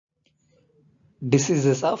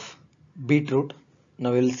Diseases of beetroot.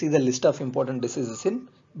 Now we'll see the list of important diseases in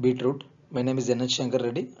beetroot. My name is N.H. Shankar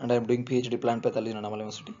Reddy and I am doing PhD plant pathology in Annamalai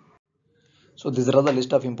University. So these are the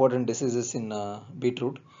list of important diseases in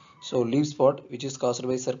beetroot. So leaf spot, which is caused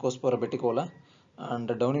by Cercospora beticola, and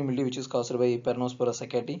downy mildew, which is caused by Peronospora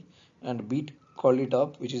schachtti, and beet collie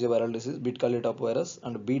top, which is a viral disease, beet collie top virus,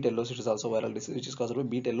 and beet yellows, which is also a viral disease, which is caused by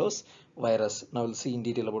beet yellows virus. Now we'll see in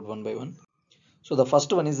detail about one by one. So the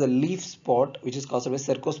first one is the leaf spot, which is caused by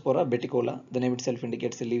Cercospora beticola. The name itself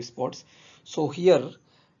indicates the leaf spots. So here,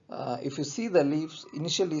 if you see the leaves,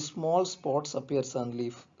 initially small spots appears on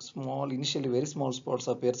leaf. Initially very small spots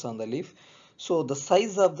appears on the leaf. So the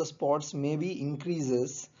size of the spots maybe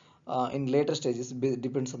increases in later stages.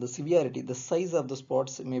 Depends on the severity. The size of the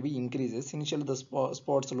spots maybe increases. Initially the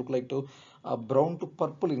spots look like to brown to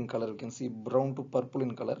purple in color. You can see brown to purple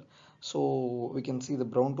in color. So we can see the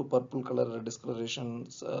brown to purple color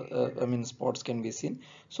discolorations, spots can be seen.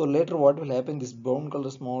 So later what will happen, this brown color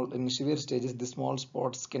small in severe stages, the small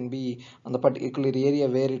spots can be on the particular area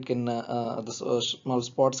where it can small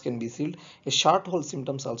spots can be sealed. A short hole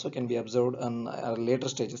symptoms also can be observed on later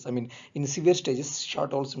stages. In severe stages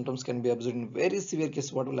short hole symptoms can be observed. In very severe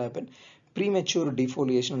cases what will happen, premature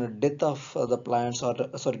defoliation and death of the plants, or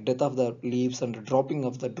death of the leaves, and dropping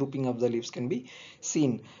of the drooping of the leaves can be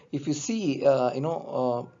seen. If you see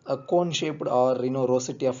a cone shaped or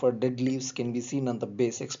rosette of dead leaves can be seen on the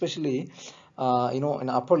base, especially in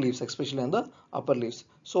upper leaves, especially on the upper leaves.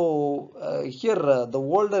 So here the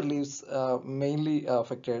older leaves mainly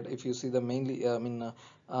affected. If you see the mainly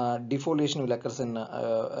defoliation will occur in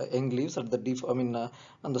young leaves, at the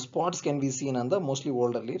and the spots can be seen on the mostly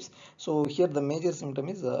older leaves. So here the major symptom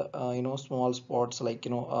is small spots like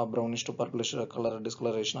brownish to purplish color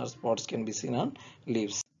discoloration or spots can be seen on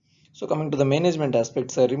leaves. So coming to the management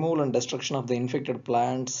aspects, removal and destruction of the infected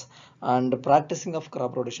plants and practicing of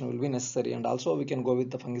crop rotation will be necessary. And also we can go with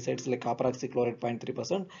the fungicides like copper oxychloride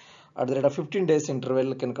 0.3% at the rate of 15 days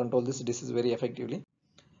interval can control this disease very effectively.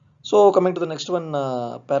 So coming to the next one,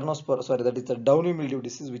 Peronospora, sorry, that is the downy mildew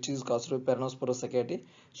disease, which is caused by Peronospora schachtti.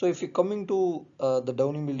 So if you coming to the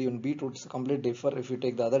downy mildew in beetroot, it's completely differ if you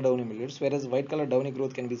take the other downy mildews, whereas white color downy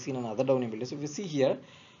growth can be seen on other downy mildews. If you see here,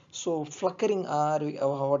 so flickering or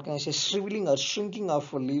what can I say, shriveling or shrinking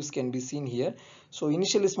of leaves can be seen here. So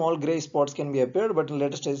initially small gray spots can be appeared, but in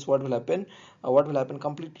later stages what will happen?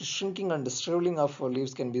 Completely shrinking and shriveling of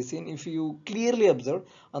leaves can be seen. If you clearly observe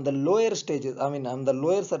on the lower stages, on the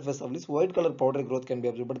lower surface of leaves, white color powder growth can be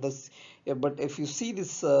observed. But if you see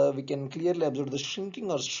this, we can clearly observe the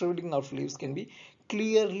shrinking or shriveling of leaves can be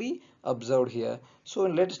clearly observed here. So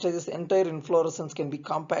in later stages, entire inflorescence can be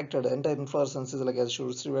compacted. Entire inflorescence is like as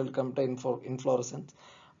shriveled contain for inflorescence,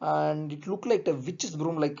 and it look like a witch's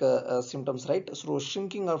broom like symptoms, right? So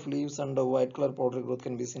shrinking of leaves and white color powder growth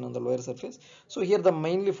can be seen on the lower surface. So here the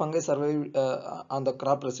mainly fungi survive on the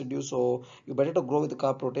crop residue, so you better to grow with the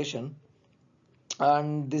crop rotation.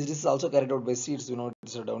 And this is also carried out by seeds,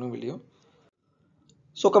 it's a downy mildew.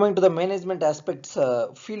 So coming to the management aspects,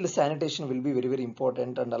 field sanitation will be very very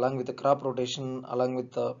important, and along with the crop rotation, along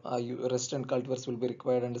with the resistant cultivars will be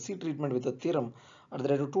required, and the seed treatment with the theorem at the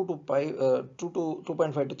rate of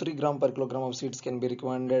 2.5 to 3 gram per kilogram of seeds can be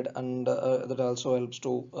recommended, and that also helps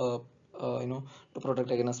to to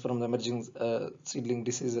protect against from the emerging seedling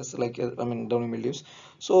diseases like downy mildews.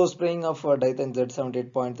 So spraying of dithion Z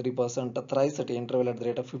 78.3% thrice at interval at the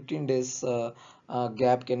rate of 15 days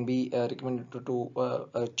gap can be recommended to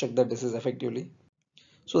check the disease effectively.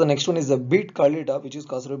 So the next one is the beet curly top, which is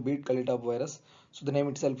caused by beet curly top virus. So the name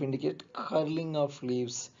itself indicates curling of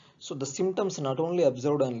leaves. So the symptoms not only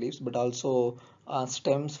observed on leaves but also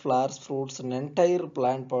stems, flowers, fruits, and entire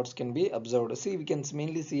plant parts can be observed. See, we can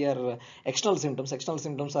mainly see our external symptoms. External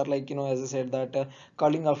symptoms are like as I said that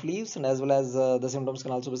curling of leaves, and as well as the symptoms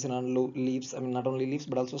can also be seen on leaves. Not only leaves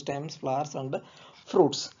but also stems, flowers, and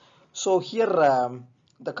fruits. So here.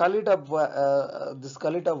 The this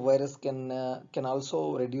Calita virus can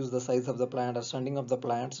also reduce the size of the plant or stunting of the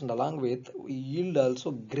plants, and along with yield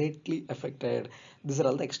also greatly affected. These are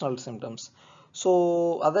all the external symptoms.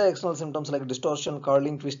 So other external symptoms like distortion,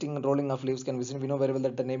 curling, twisting, and rolling of leaves can be seen. We know very well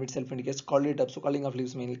that the name itself indicates curly up. So curling of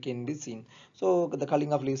leaves mainly can be seen. So the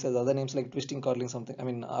curling of leaves has other names like twisting, curling, something.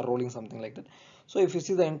 Rolling, something like that. So if you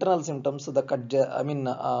see the internal symptoms, so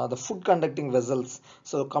the food conducting vessels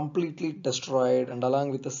so completely destroyed, and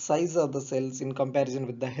along with the size of the cells in comparison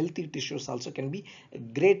with the healthy tissues also can be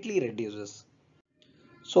greatly reduces.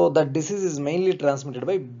 So that disease is mainly transmitted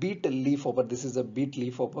by beet leaf hopper. This is a beet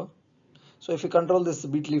leaf hopper. So if we control this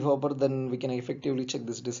beet leaf hopper, then we can effectively check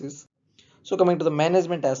this disease. So coming to the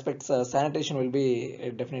management aspects, sanitation will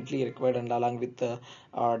be definitely required, and along with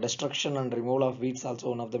destruction and removal of weeds also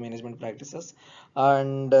one of the management practices.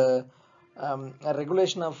 And a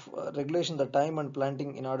regulation the time and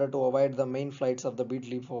planting in order to avoid the main flights of the beet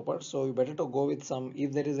leafhopper. So you better to go with some,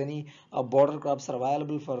 if there is any border crops are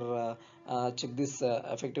available for check this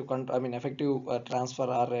effective transfer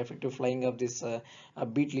or effective flying of this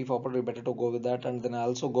beet leafhopper, you better to go with that. And then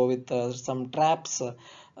also go with some traps,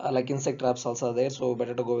 like insect traps also are there, so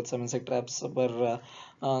better to go with some insect traps. But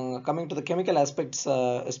coming to the chemical aspects,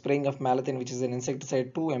 spraying of malathion, which is an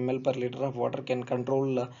insecticide, 2 ml per liter of water can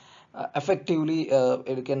control effectively,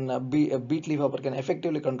 it can be a beet leaf hopper can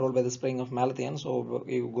effectively control by the spraying of malathion. So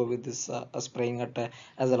you go with this spraying at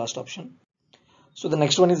as the last option. So the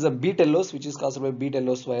next one is the beet yellows, which is caused by beet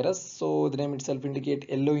yellows virus. So the name itself indicate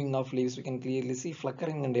yellowing of leaves. We can clearly see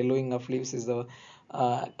flickering and yellowing of leaves is the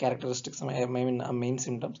characteristics, I mean main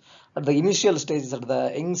symptoms at the initial stages, at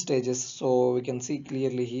the young stages. So we can see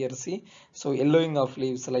clearly here, see, so yellowing of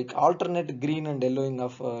leaves, like alternate green and yellowing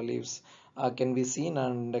of leaves can be seen,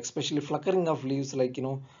 and especially flickering of leaves, like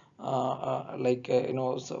so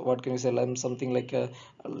what can we say, something like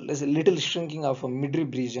there's a little shrinking of a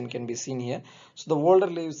midrib region can be seen here. So the older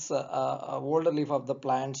leaf of the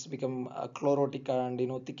plants become chlorotic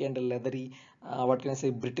and thick and leathery, what can I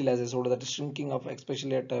say, brittle, as I said, that shrinking of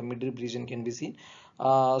especially at midrib region can be seen.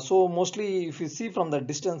 So mostly if you see from the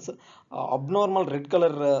distance, abnormal red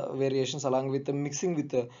color variations along with mixing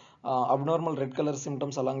with abnormal red color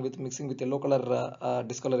symptoms along with mixing with yellow color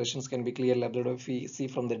discolorations can be clearly observed if we see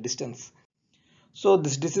from the distance. So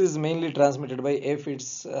this disease is mainly transmitted by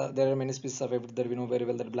aphids. There are many species of aphids that we know very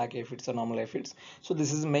well, that black aphids or normal aphids. So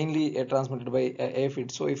this is mainly transmitted by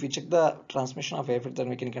aphids. So if we check the transmission of aphids, then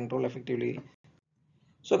we can control effectively.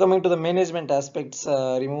 So coming to the management aspects,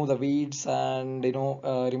 remove the weeds, and remove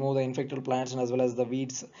the infected plants and as well as the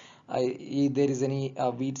weeds. If there is any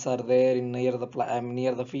weeds are there in near the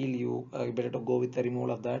near the field, you better to go with the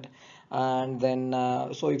removal of that. And then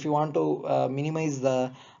so if you want to minimize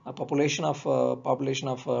the population of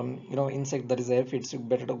insect, that is aphids, you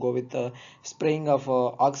better to go with spraying of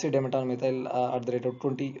oxydimethyl methyl at the rate of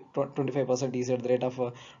 25% easy at the rate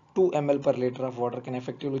of 2 ml per liter of water can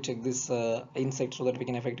effectively check this insect, so that we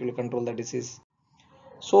can effectively control the disease.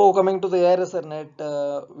 So coming to the aerosol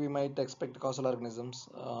net, we might expect causal organisms,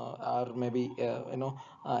 or maybe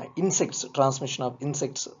insects, transmission of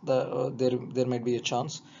insects. There might be a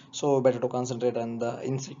chance. So better to concentrate on the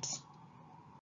insects.